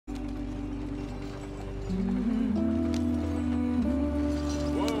Get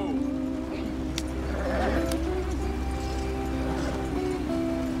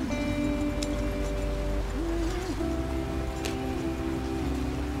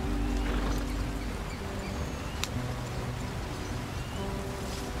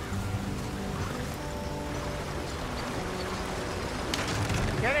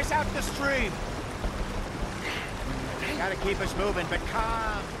us out the stream. Gotta keep us moving, but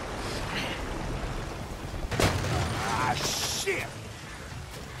calm. Ah, shit!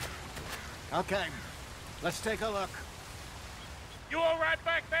 Okay, let's take a look. You all right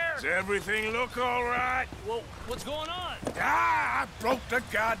back there? Does everything look all right? Well, what's going on? Ah, I broke the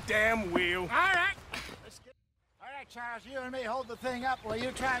goddamn wheel. All right. All right, Charles, you and me hold the thing up while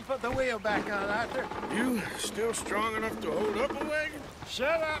you try and put the wheel back on, Arthur. You still strong enough to hold up a wagon?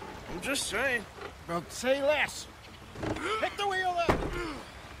 Shut up. I'm just saying. Well, say less. Pick the wheel up.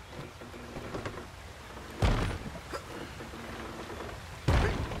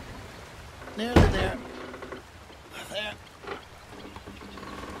 Nearly there. There.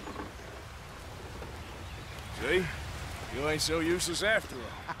 See? You ain't so useless after all.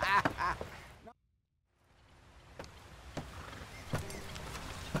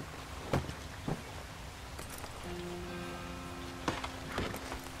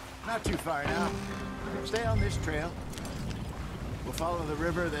 Not too far now. Stay on this trail. We'll follow the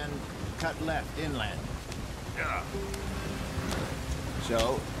river, then cut left inland. Yeah.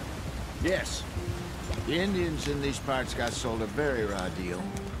 So, yes, the Indians in these parts got sold a very raw deal.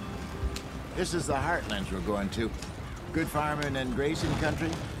 This is the heartlands we're going to. Good farming and grazing country.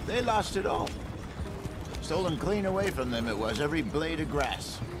 They lost it all. Stolen clean away from them it was, every blade of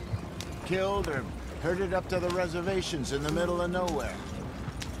grass. Killed or herded up to the reservations in the middle of nowhere.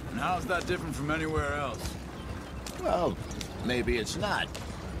 And how's that different from anywhere else? Well, maybe it's not.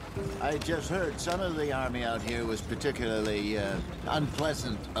 I just heard some of the army out here was particularly,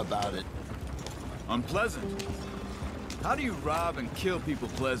 unpleasant about it. Unpleasant? How do you rob and kill people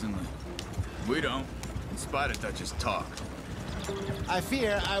pleasantly? We don't, in spite of Dutch's talk. I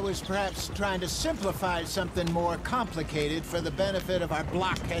fear I was perhaps trying to simplify something more complicated for the benefit of our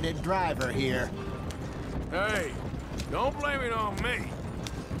block-headed driver here. Hey, don't blame it on me.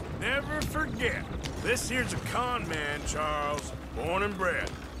 Never forget, this here's a con man, Charles, born and bred.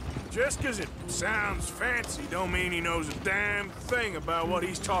 Just 'cause it sounds fancy don't mean he knows a damn thing about what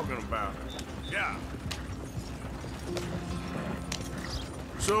he's talking about. Yeah.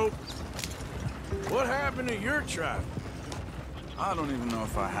 So, what happened to your tribe? I don't even know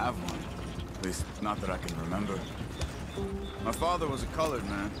if I have one. At least, not that I can remember. My father was a colored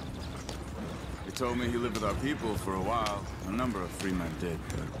man. He told me he lived with our people for a while. A number of free men did,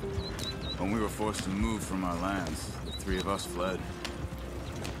 but when we were forced to move from our lands, the three of us fled.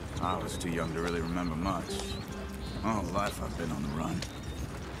 I was too young to really remember much. My whole life I've been on the run.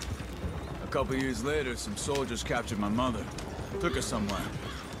 A couple years later, some soldiers captured my mother. Took her somewhere.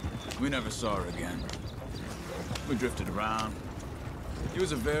 We never saw her again. We drifted around. He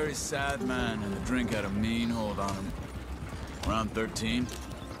was a very sad man, and the drink had a mean hold on him. Around 13,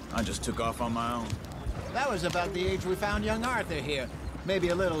 I just took off on my own. That was about the age we found young Arthur here. Maybe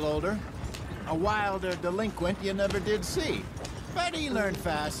a little older. A wilder delinquent you never did see. But he learned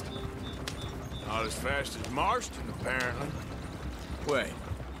fast. Not as fast as Marston, apparently. Wait,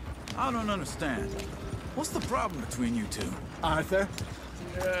 I don't understand. What's the problem between you two? Arthur?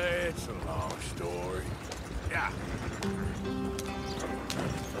 Yeah, it's a long story. Yeah.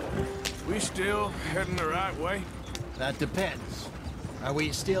 We still heading the right way? That depends. Are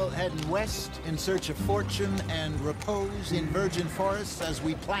we still heading west in search of fortune and repose in virgin forests as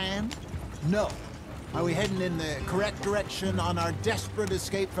we planned? No. Are we heading in the correct direction on our desperate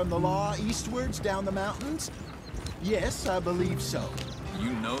escape from the law eastwards down the mountains? Yes, I believe so.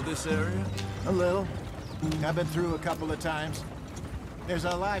 You know this area? A little. I've been through a couple of times. There's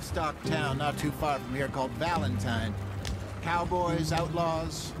a livestock town not too far from here called Valentine. Cowboys,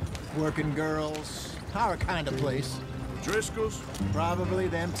 outlaws, working girls, our kind of place. Driscoll's? Probably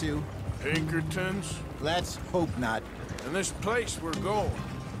them too. Pinkertons? Let's hope not. And this place we're going.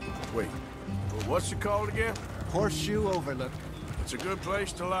 Wait, well, what's it called again? Horseshoe Overlook. It's a good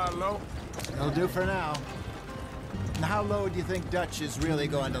place to lie low? It'll do for now. And how low do you think Dutch is really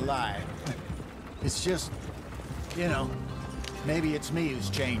going to lie? It's just, you know, maybe it's me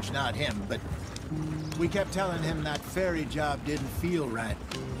who's changed, not him, but we kept telling him that ferry job didn't feel right.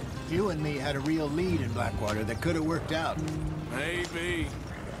 You and me had a real lead in Blackwater that could have worked out. Maybe.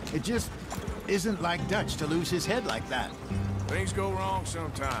 It just isn't like Dutch to lose his head like that. Things go wrong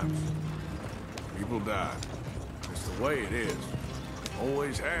sometimes. People die. It's the way it is.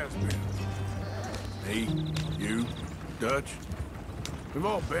 Always has been. Me, you, Dutch. We've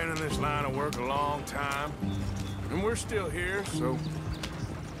all been in this line of work a long time, and we're still here, so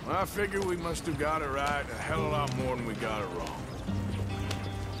I figure we must have got it right a hell of a lot more than we got it wrong.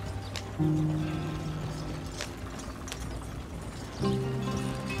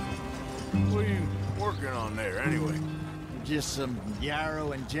 What are you working on there, anyway? Just some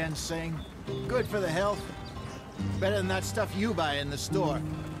yarrow and ginseng. Good for the health. Better than that stuff you buy in the store.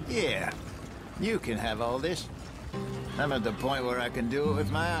 Yeah, you can have all this. I'm at the point where I can do it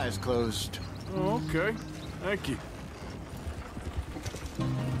with my eyes closed. Oh, okay. Thank you.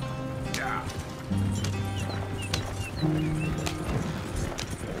 Yeah.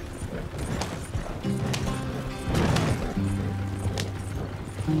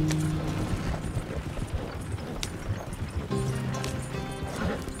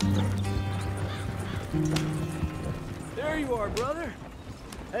 There you are, brother.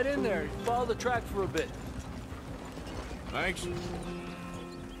 Head in there. Follow the track for a bit. Thanks.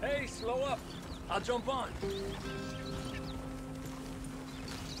 Hey, slow up. I'll jump on.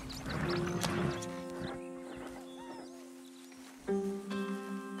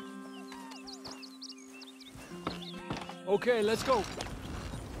 Okay, let's go.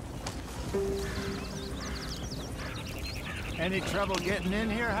 Any trouble getting in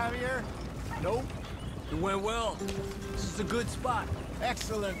here, Javier? Nope. It went well. This is a good spot.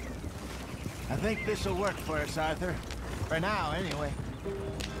 Excellent. I think this'll work for us, Arthur. For now, anyway.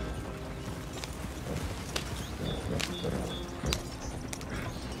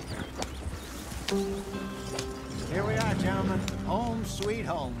 Here we are, gentlemen. Home sweet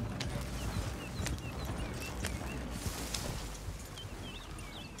home.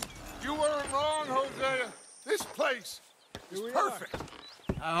 You weren't wrong, Hosea. This place is perfect.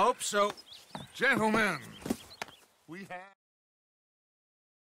 I hope so. Gentlemen, we have...